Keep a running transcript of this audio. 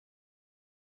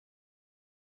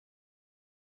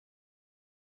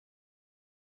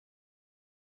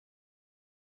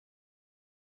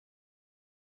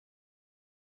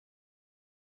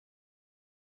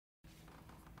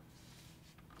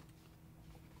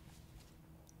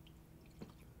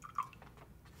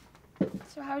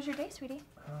So how was your day, sweetie?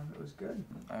 It was good.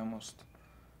 I almost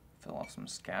fell off some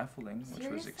scaffolding, which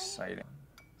was exciting.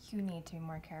 You need to be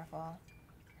more careful.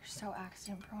 You're so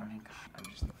accident prone. Oh my God. I'm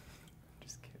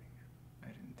just kidding. I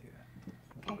didn't do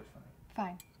that.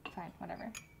 Okay. Fine,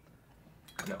 whatever.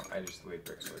 No, I just lay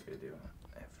bricks like I do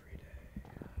every day.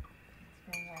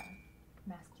 It's very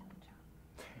masculine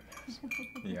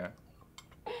job. Yeah.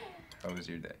 How was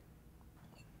your day?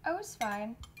 I was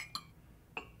fine.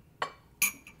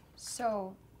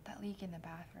 So, that leak in the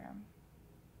bathroom,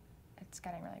 it's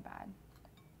getting really bad.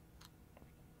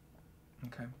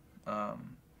 Okay.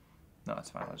 No, it's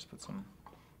fine. I'll just put some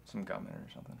gum in it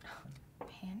or something.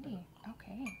 Handy.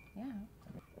 Okay, yeah.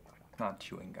 Not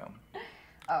chewing gum.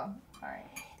 Oh, alright.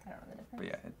 I don't know the difference. But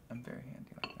yeah, I'm very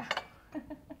handy like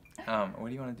that. What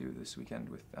do you want to do this weekend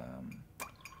with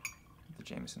the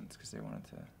Jamesons? Because they wanted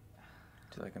to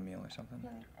do like a meal or something.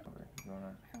 Really?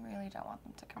 I really don't want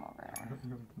them to come over. You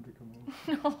want them to come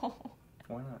over? No.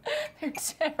 Why not? They're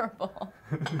terrible.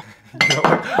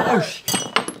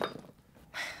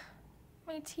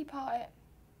 Oh, My teapot.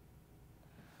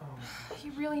 Oh.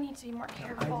 You really need to be more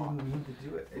careful. I didn't mean to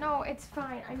do it. No, it's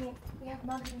fine. I mean, we have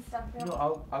mugs and stuff.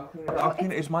 No, I'll clean it up. I'll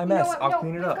clean it. It's my mess. You know I'll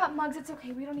clean it up. We've got mugs. It's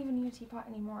okay. We don't even need a teapot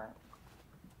anymore.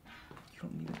 You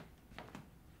don't need it.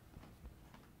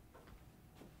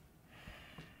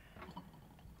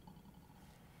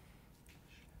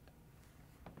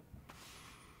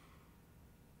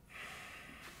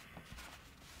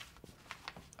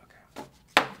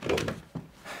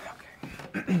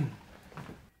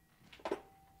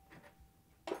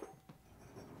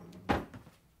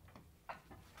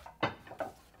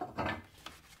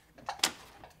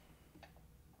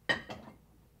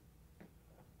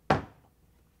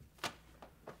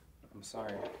 I'm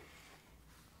sorry.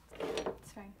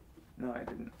 It's fine. No, I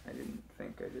didn't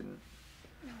think.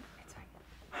 No, it's fine.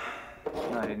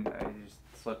 No, I didn't. I just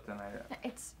slipped and I.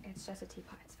 It's just a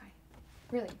teapot. It's fine.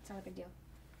 Really, it's not a big deal.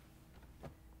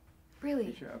 Really.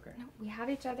 You sure? Okay. No, we have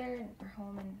each other and we're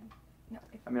home and no.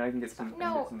 I mean, I can get some.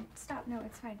 No, stop. No,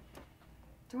 it's fine.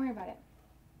 Don't worry about it.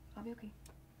 I'll be okay.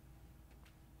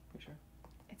 You sure?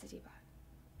 It's a teapot.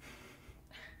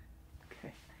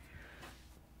 Okay.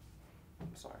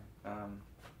 I'm sorry.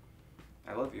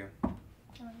 I love you. I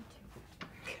love you too.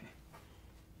 Okay.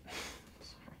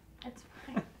 Sorry. It's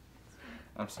fine.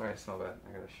 I'm sorry I smell bad.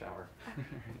 I gotta shower.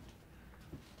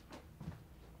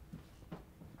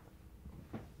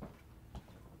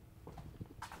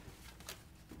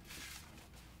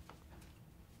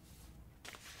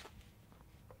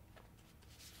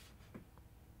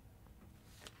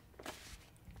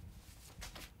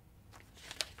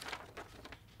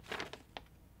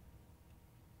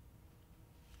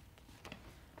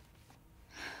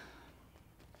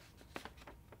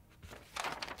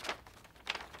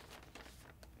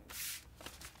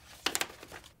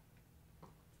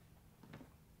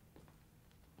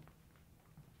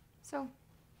 So,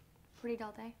 pretty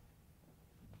dull day.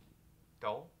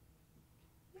 Dull?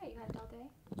 Yeah, you had a dull day.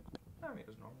 I mean, it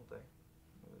was a normal day.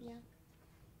 It was... Yeah.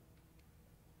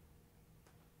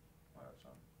 Why was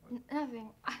on? Nothing.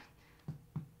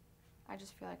 I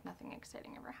just feel like nothing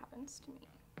exciting ever happens to me.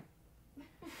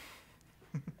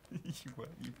 What?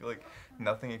 You feel like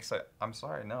nothing exciting? I'm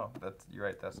sorry. No, you're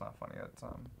right. That's not funny. It's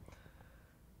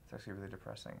actually really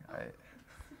depressing.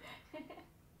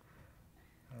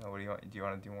 I don't know, what do you want? Do you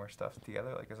want to do more stuff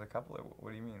together, like as a couple? Or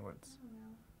what do you mean? What's? I don't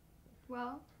know.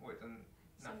 Well. Wait, then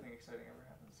nothing exciting ever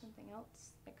happens. Something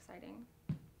else exciting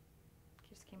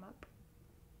just came up.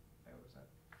 Hey, what was that?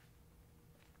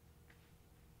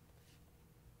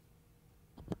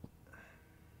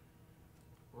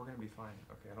 We're gonna be fine.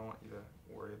 Okay, I don't want you to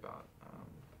worry about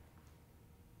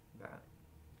that.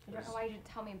 I don't know why you didn't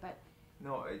tell me, but.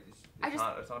 No, it's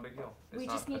not a big deal. We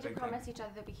just need to promise each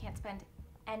other that we can't spend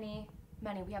any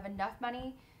money. We have enough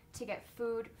money to get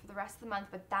food for the rest of the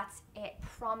month, but that's it.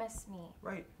 Promise me.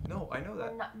 Right. No, I know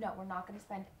that. We're not going to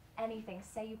spend anything.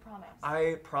 Say you promise.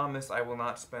 I promise I will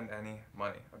not spend any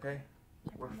money, okay?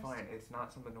 We're fine. It's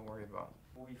not something to worry about.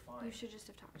 We'll be fine. You should just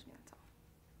have talked to me, that's all.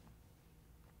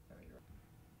 No, you're right.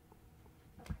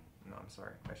 Okay. No, I'm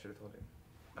sorry. I should have told you.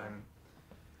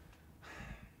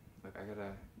 Look, I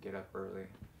gotta get up early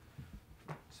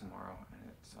tomorrow,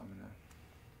 and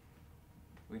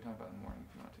we can talk about it in the morning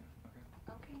if you want to,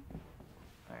 okay? Okay.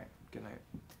 Alright, good night.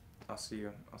 I'll see you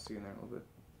in there in a little bit,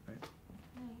 right?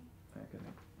 Night. Alright, good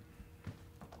night.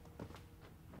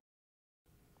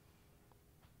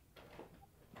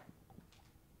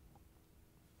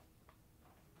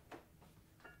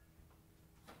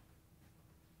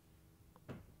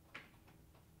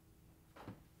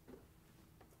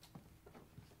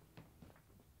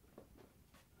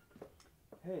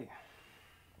 Hey.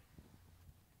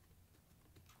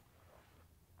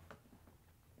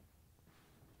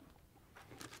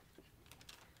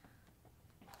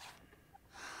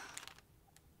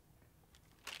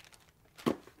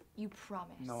 You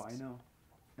promised. No, I know.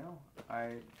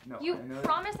 No, You I know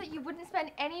promised that you wouldn't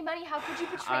spend any money. How could you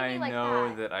betray me like that? I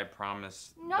know that I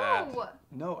promised No. that.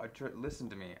 No, listen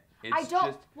to me. It's I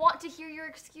don't just, want to hear your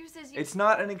excuses. It's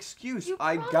not an excuse. You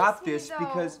I promised got me, this though.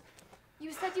 because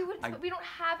You said you wouldn't, but we don't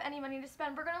have any money to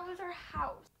spend. We're gonna lose our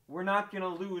house. we're not gonna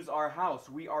lose our house.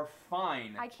 We are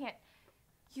fine. I can't.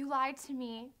 You lied to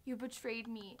me. You betrayed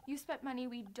me. You spent money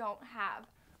we don't have.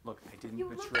 Look, I didn't You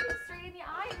betray. looked me straight in the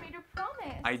eye and made a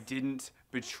promise. I didn't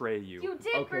betray you. You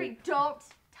did, okay? Bree. Don't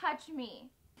touch me.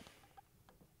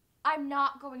 I'm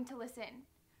not going to listen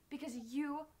because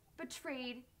you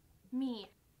betrayed me.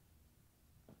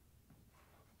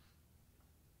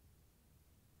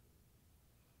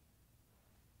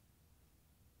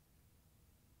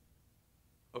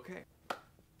 Okay.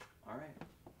 All right.